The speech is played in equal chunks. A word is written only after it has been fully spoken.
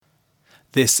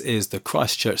This is the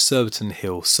Christchurch Surbiton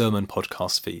Hill Sermon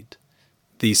Podcast feed.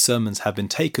 These sermons have been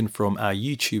taken from our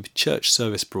YouTube church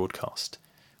service broadcast,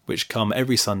 which come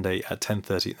every Sunday at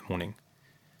 10:30 in the morning.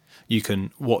 You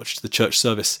can watch the church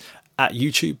service at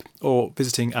YouTube or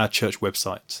visiting our church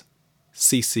website,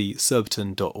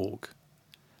 ccsurbiton.org.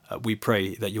 We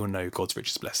pray that you'll know God's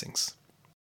richest blessings.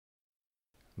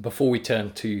 Before we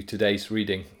turn to today's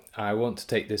reading, I want to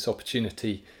take this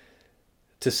opportunity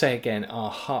to say again our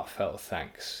heartfelt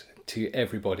thanks to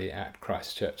everybody at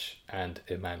Christchurch and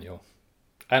Emmanuel.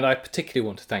 And I particularly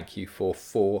want to thank you for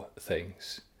 4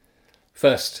 things.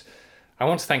 First, I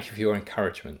want to thank you for your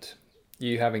encouragement.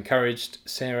 You have encouraged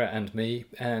Sarah and me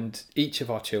and each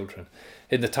of our children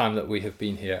in the time that we have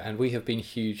been here, and we have been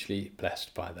hugely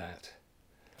blessed by that.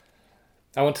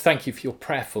 I want to thank you for your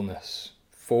prayerfulness,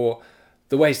 for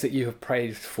the ways that you have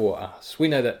prayed for us. We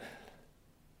know that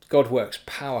God works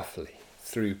powerfully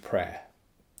through prayer,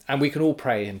 and we can all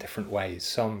pray in different ways.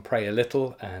 Some pray a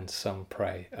little and some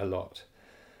pray a lot.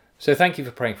 So thank you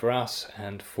for praying for us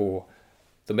and for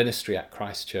the ministry at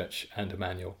Christchurch and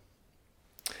Emmanuel.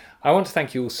 I want to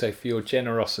thank you also for your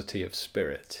generosity of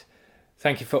spirit.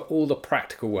 Thank you for all the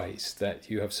practical ways that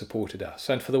you have supported us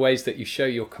and for the ways that you show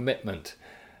your commitment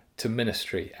to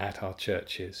ministry at our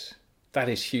churches. That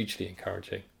is hugely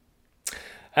encouraging.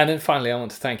 And then finally, I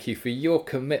want to thank you for your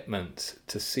commitment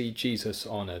to see Jesus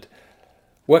honoured,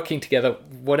 working together,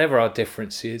 whatever our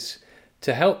difference is,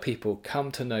 to help people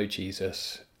come to know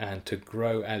Jesus and to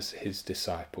grow as his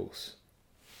disciples.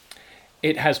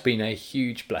 It has been a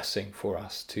huge blessing for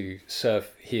us to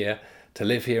serve here, to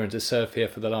live here and to serve here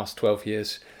for the last 12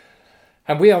 years.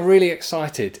 And we are really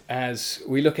excited as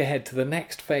we look ahead to the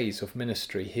next phase of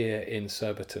ministry here in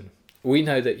Surbiton. We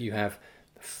know that you have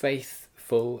faithful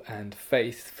and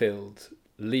faith-filled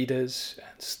leaders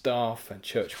and staff and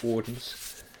church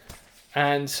wardens.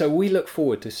 And so we look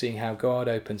forward to seeing how God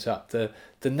opens up the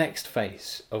next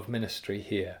phase of ministry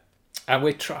here. And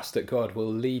we trust that God will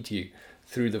lead you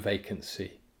through the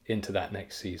vacancy into that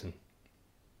next season.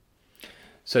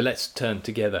 So let's turn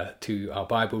together to our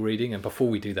Bible reading, and before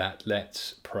we do that,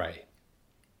 let's pray.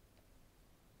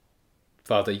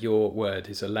 Father, your word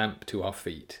is a lamp to our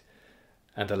feet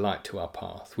and a light to our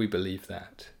path. We believe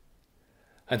that.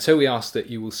 And so we ask that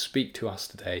you will speak to us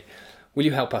today. Will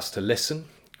you help us to listen?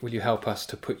 Will you help us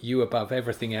to put you above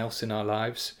everything else in our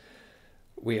lives?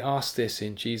 We ask this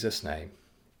in Jesus' name.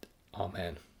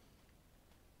 Amen.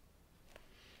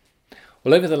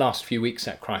 Well, over the last few weeks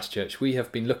at Christchurch, we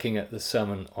have been looking at the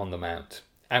Sermon on the Mount,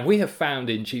 and we have found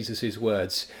in Jesus'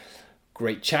 words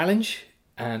great challenge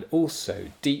and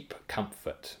also deep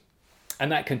comfort.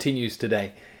 And that continues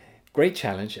today. Great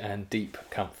challenge and deep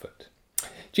comfort.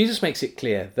 Jesus makes it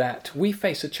clear that we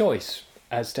face a choice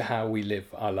as to how we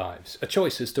live our lives, a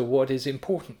choice as to what is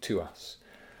important to us.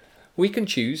 We can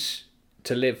choose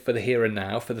to live for the here and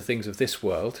now, for the things of this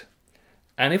world,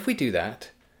 and if we do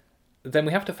that, then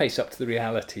we have to face up to the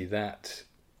reality that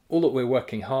all that we're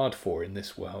working hard for in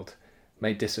this world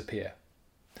may disappear.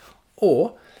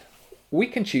 Or we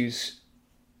can choose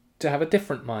to have a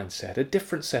different mindset, a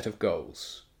different set of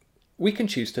goals. We can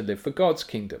choose to live for God's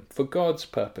kingdom, for God's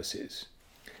purposes.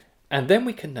 And then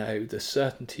we can know the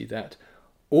certainty that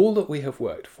all that we have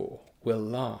worked for will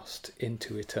last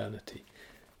into eternity.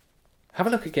 Have a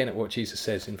look again at what Jesus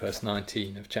says in verse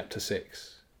 19 of chapter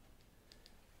 6.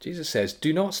 Jesus says,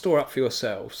 "Do not store up for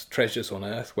yourselves treasures on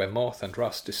earth where moth and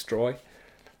rust destroy,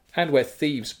 and where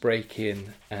thieves break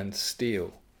in and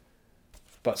steal.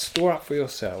 But store up for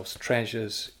yourselves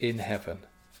treasures in heaven."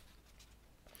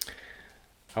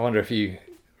 I wonder if you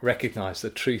recognise the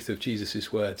truth of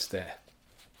Jesus' words there.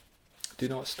 Do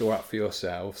not store up for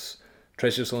yourselves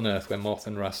treasures on earth where moth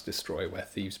and rust destroy, where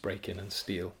thieves break in and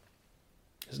steal.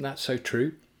 Isn't that so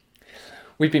true?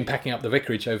 We've been packing up the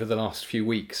vicarage over the last few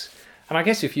weeks. And I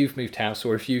guess if you've moved house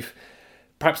or if you've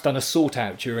perhaps done a sort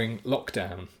out during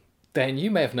lockdown, then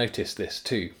you may have noticed this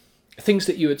too. Things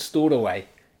that you had stored away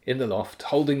in the loft,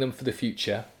 holding them for the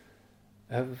future,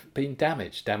 have been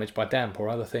damaged by damp or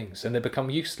other things, and they become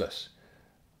useless.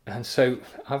 And so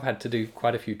I've had to do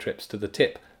quite a few trips to the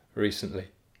tip recently.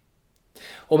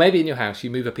 Or maybe in your house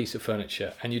you move a piece of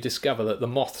furniture and you discover that the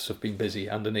moths have been busy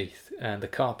underneath and the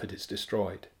carpet is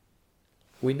destroyed.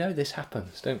 We know this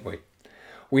happens, don't we?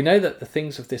 We know that the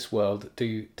things of this world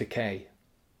do decay.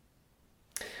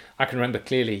 I can remember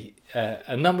clearly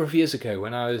a number of years ago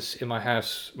when I was in my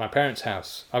house, my parents'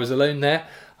 house. I was alone there.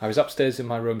 I was upstairs in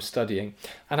my room studying,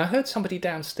 and I heard somebody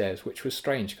downstairs, which was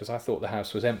strange because I thought the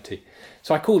house was empty.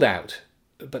 So I called out,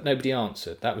 but nobody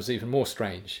answered. That was even more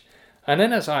strange. And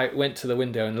then as I went to the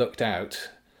window and looked out,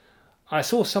 I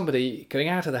saw somebody going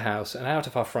out of the house and out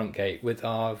of our front gate with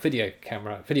our video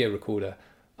recorder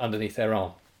underneath their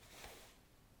arm.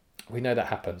 We know that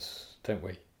happens, don't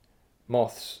we?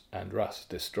 Moths and rust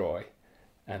destroy,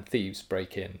 and thieves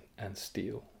break in and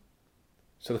steal.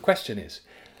 So the question is,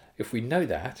 if we know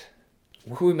that,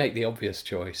 will we make the obvious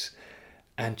choice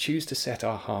and choose to set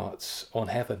our hearts on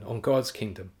heaven, on God's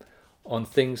kingdom, on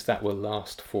things that will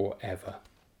last forever?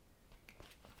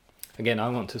 Again, I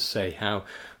want to say how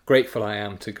grateful I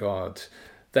am to God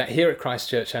that here at Christ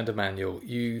Church and Emmanuel,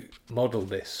 you model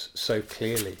this so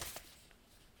clearly.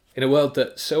 In a world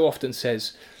that so often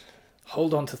says,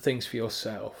 hold on to things for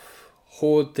yourself,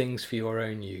 hoard things for your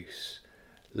own use,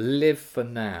 live for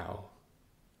now.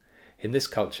 In this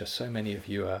culture, so many of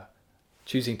you are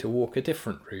choosing to walk a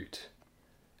different route,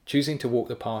 choosing to walk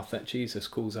the path that Jesus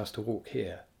calls us to walk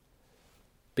here.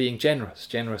 Being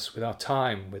generous with our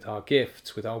time, with our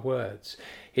gifts, with our words,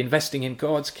 investing in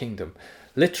God's kingdom,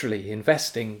 literally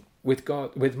investing with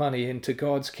money into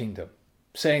God's kingdom,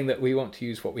 saying that we want to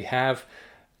use what we have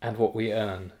and what we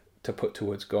earn to put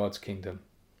towards God's kingdom.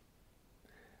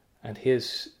 And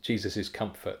here's Jesus'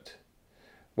 comfort.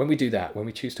 When we do that, when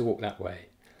we choose to walk that way,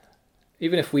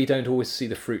 even if we don't always see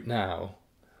the fruit now,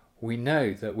 we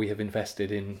know that we have invested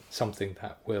in something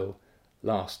that will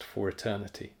last for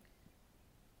eternity.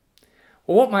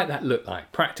 Well, what might that look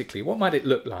like practically? What might it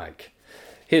look like?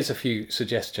 Here's a few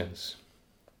suggestions.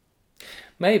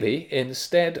 Maybe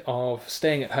instead of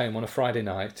staying at home on a Friday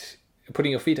night,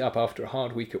 putting your feet up after a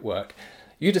hard week at work,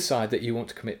 you decide that you want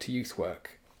to commit to youth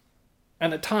work.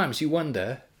 And at times you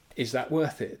wonder, is that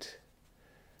worth it?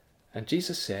 And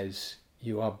Jesus says,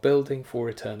 you are building for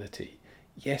eternity.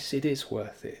 Yes, it is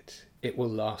worth it. It will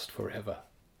last forever.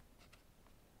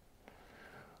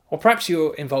 Or perhaps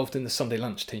you're involved in the Sunday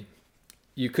lunch team.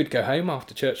 You could go home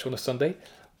after church on a Sunday,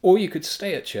 or you could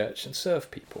stay at church and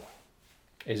serve people.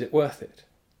 Is it worth it?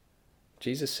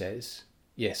 Jesus says,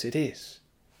 yes, it is.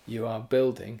 You are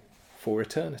building for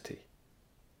eternity.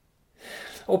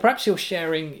 Or perhaps you're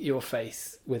sharing your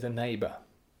faith with a neighbour.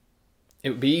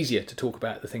 It would be easier to talk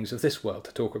about the things of this world,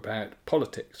 to talk about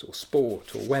politics or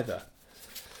sport or weather.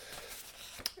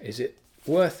 Is it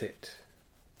worth it?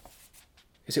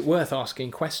 Is it worth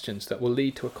asking questions that will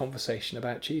lead to a conversation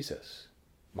about Jesus?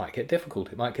 It might get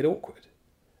difficult, it might get awkward.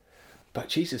 But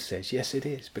Jesus says, yes, it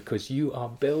is, because you are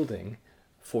building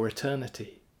for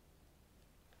eternity.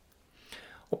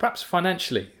 Or perhaps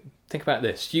financially, think about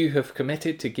this. You have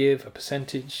committed to give a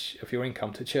percentage of your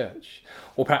income to church,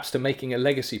 or perhaps to making a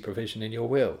legacy provision in your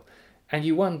will, and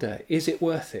you wonder, is it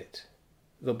worth it?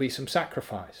 There'll be some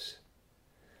sacrifice.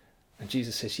 And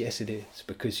Jesus says, yes, it is,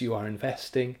 because you are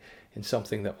investing in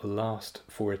something that will last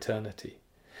for eternity.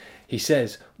 He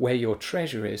says, where your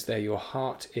treasure is, there your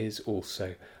heart is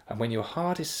also. And when your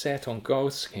heart is set on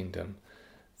God's kingdom,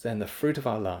 then the fruit of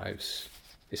our lives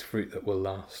is fruit that will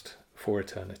last for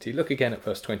eternity. Look again at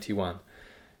verse 21.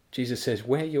 Jesus says,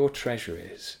 where your treasure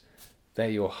is, there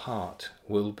your heart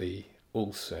will be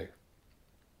also.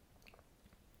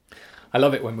 I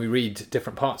love it when we read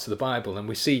different parts of the Bible and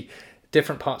we see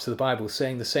different parts of the Bible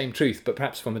saying the same truth, but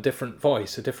perhaps from a different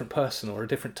voice, a different person, or a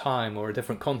different time, or a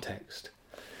different context.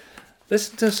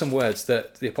 Listen to some words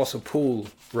that the Apostle Paul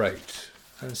wrote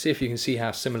and see if you can see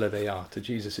how similar they are to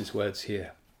Jesus' words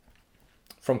here.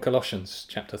 From Colossians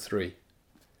chapter 3.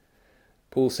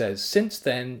 Paul says, since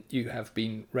then you have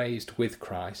been raised with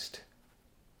Christ,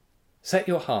 set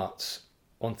your hearts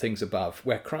on things above,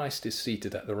 where Christ is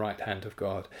seated at the right hand of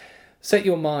God. Set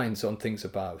your minds on things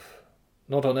above,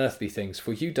 not on earthly things,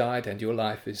 for you died and your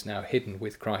life is now hidden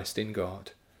with Christ in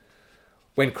God.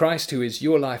 When Christ, who is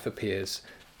your life, appears,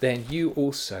 then you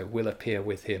also will appear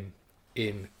with him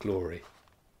in glory.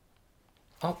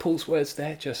 Are Paul's words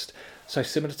there just so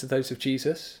similar to those of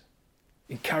Jesus?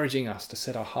 Encouraging us to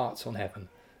set our hearts on heaven,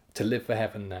 to live for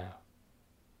heaven now.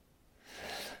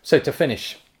 So to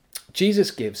finish, Jesus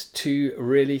gives two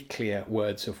really clear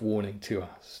words of warning to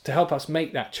us, to help us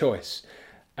make that choice.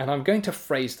 And I'm going to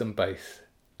phrase them both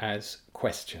as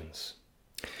questions.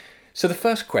 So the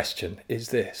first question is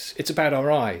this. It's about our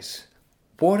eyes.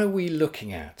 What are we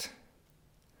looking at?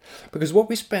 Because what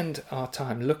we spend our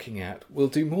time looking at will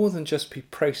do more than just be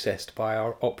processed by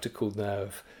our optical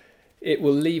nerve. It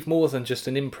will leave more than just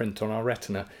an imprint on our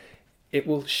retina. It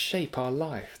will shape our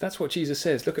life. That's what Jesus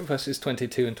says. Look at verses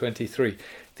 22 and 23.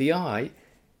 The eye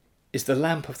is the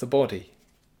lamp of the body.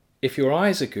 If your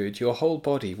eyes are good, your whole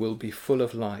body will be full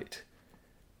of light.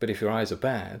 But if your eyes are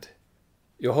bad,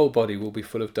 your whole body will be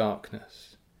full of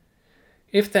darkness.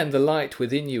 If then the light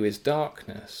within you is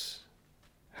darkness,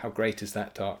 how great is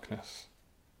that darkness?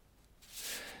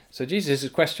 So Jesus'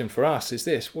 question for us is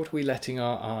this: what are we letting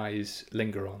our eyes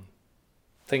linger on?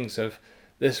 Things of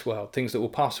this world, things that will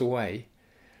pass away,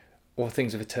 or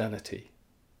things of eternity,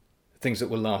 things that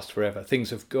will last forever,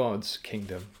 things of God's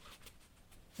kingdom?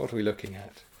 What are we looking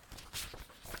at?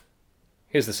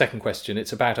 Here's the second question.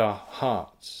 It's about our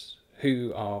hearts.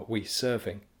 Who are we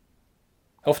serving?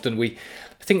 Often we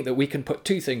think that we can put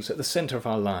two things at the centre of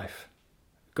our life: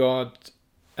 God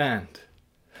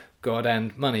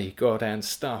and money, God and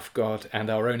stuff, God and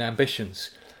our own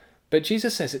ambitions. But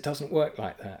Jesus says it doesn't work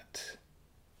like that.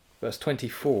 Verse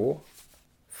 24,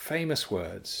 famous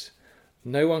words: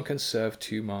 no one can serve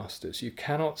two masters. You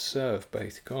cannot serve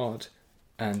both God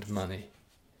and money.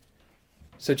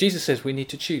 So Jesus says we need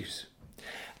to choose.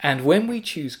 And when we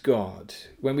choose God,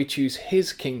 when we choose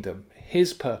his kingdom,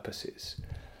 his purposes,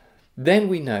 then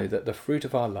we know that the fruit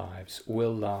of our lives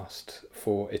will last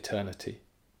for eternity.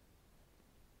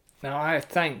 Now, I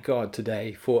thank God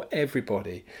today for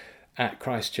everybody at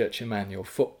Christ Church Emmanuel,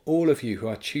 for all of you who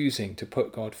are choosing to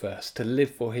put God first, to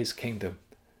live for his kingdom.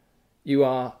 You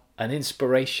are an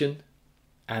inspiration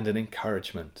and an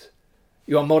encouragement.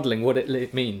 You are modelling what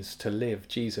it means to live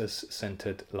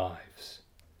Jesus-centred lives.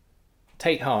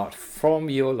 Take heart,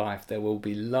 from your life there will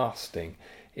be lasting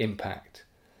impact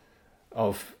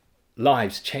of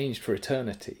lives changed for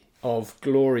eternity, of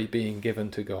glory being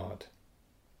given to God.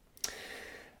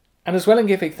 And as well in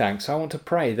giving thanks, I want to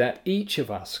pray that each of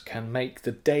us can make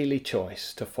the daily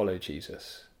choice to follow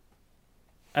Jesus.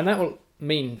 And that will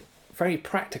mean very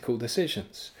practical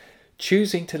decisions.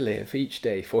 Choosing to live each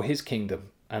day for his kingdom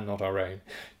and not our own.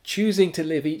 Choosing to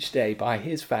live each day by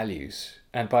his values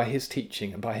and by his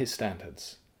teaching and by his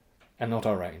standards, and not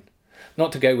our own.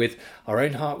 Not to go with our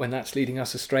own heart when that's leading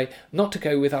us astray, not to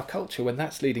go with our culture when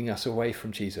that's leading us away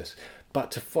from Jesus,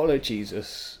 but to follow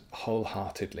Jesus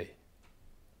wholeheartedly.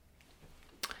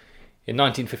 In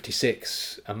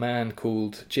 1956, a man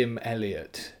called Jim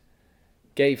Elliot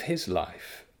gave his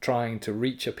life trying to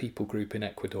reach a people group in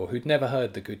Ecuador who'd never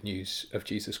heard the good news of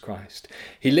Jesus Christ.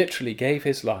 He literally gave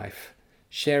his life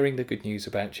sharing the good news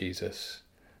about Jesus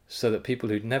so that people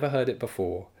who'd never heard it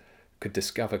before could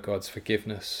discover God's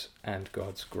forgiveness and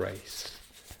God's grace.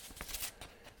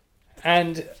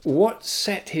 And what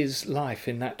set his life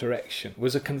in that direction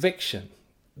was a conviction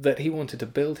that he wanted to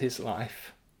build his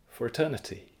life for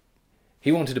eternity.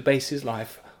 He wanted to base his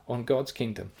life on God's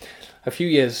kingdom. A few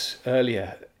years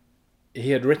earlier,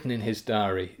 he had written in his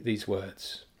diary these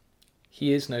words: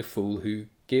 "He is no fool who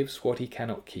gives what he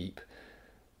cannot keep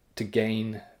to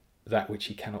gain that which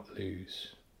he cannot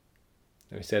lose."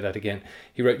 Let me say that again.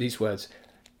 He wrote these words: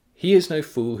 "He is no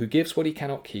fool who gives what he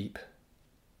cannot keep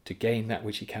to gain that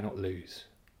which he cannot lose."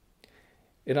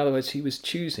 In other words, he was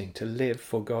choosing to live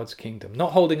for God's kingdom,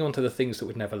 not holding on to the things that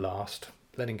would never last,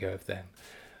 letting go of them,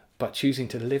 but choosing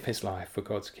to live his life for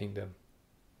God's kingdom.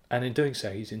 And in doing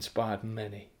so, he's inspired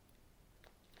many.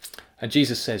 And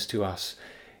Jesus says to us,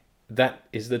 that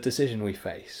is the decision we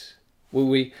face. Will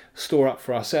we store up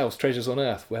for ourselves treasures on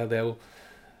earth where they'll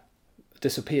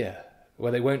disappear,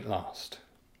 where they won't last?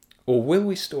 Or will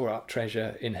we store up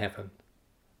treasure in heaven?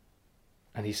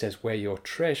 And he says, where your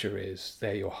treasure is,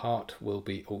 there your heart will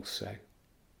be also.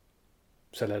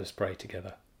 So let us pray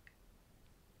together.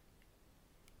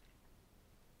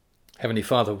 Heavenly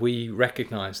Father, we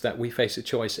recognise that we face a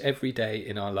choice every day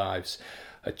in our lives,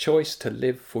 a choice to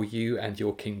live for you and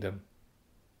your kingdom.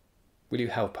 Will you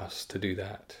help us to do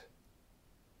that?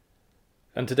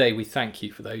 And today we thank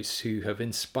you for those who have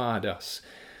inspired us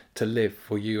to live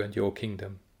for you and your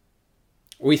kingdom.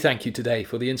 We thank you today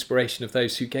for the inspiration of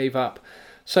those who gave up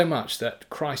so much that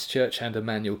Christ Church and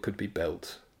Emmanuel could be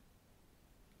built,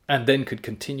 and then could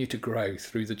continue to grow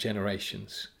through the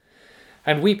generations.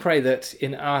 And we pray that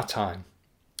in our time,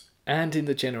 and in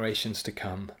the generations to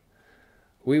come,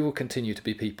 we will continue to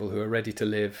be people who are ready to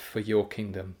live for your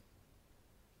kingdom,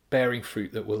 bearing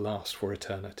fruit that will last for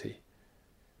eternity.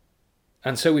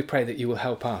 And so we pray that you will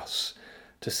help us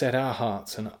to set our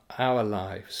hearts and our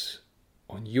lives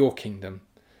on your kingdom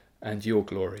and your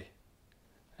glory.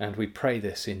 And we pray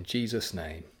this in Jesus'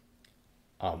 name.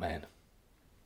 Amen.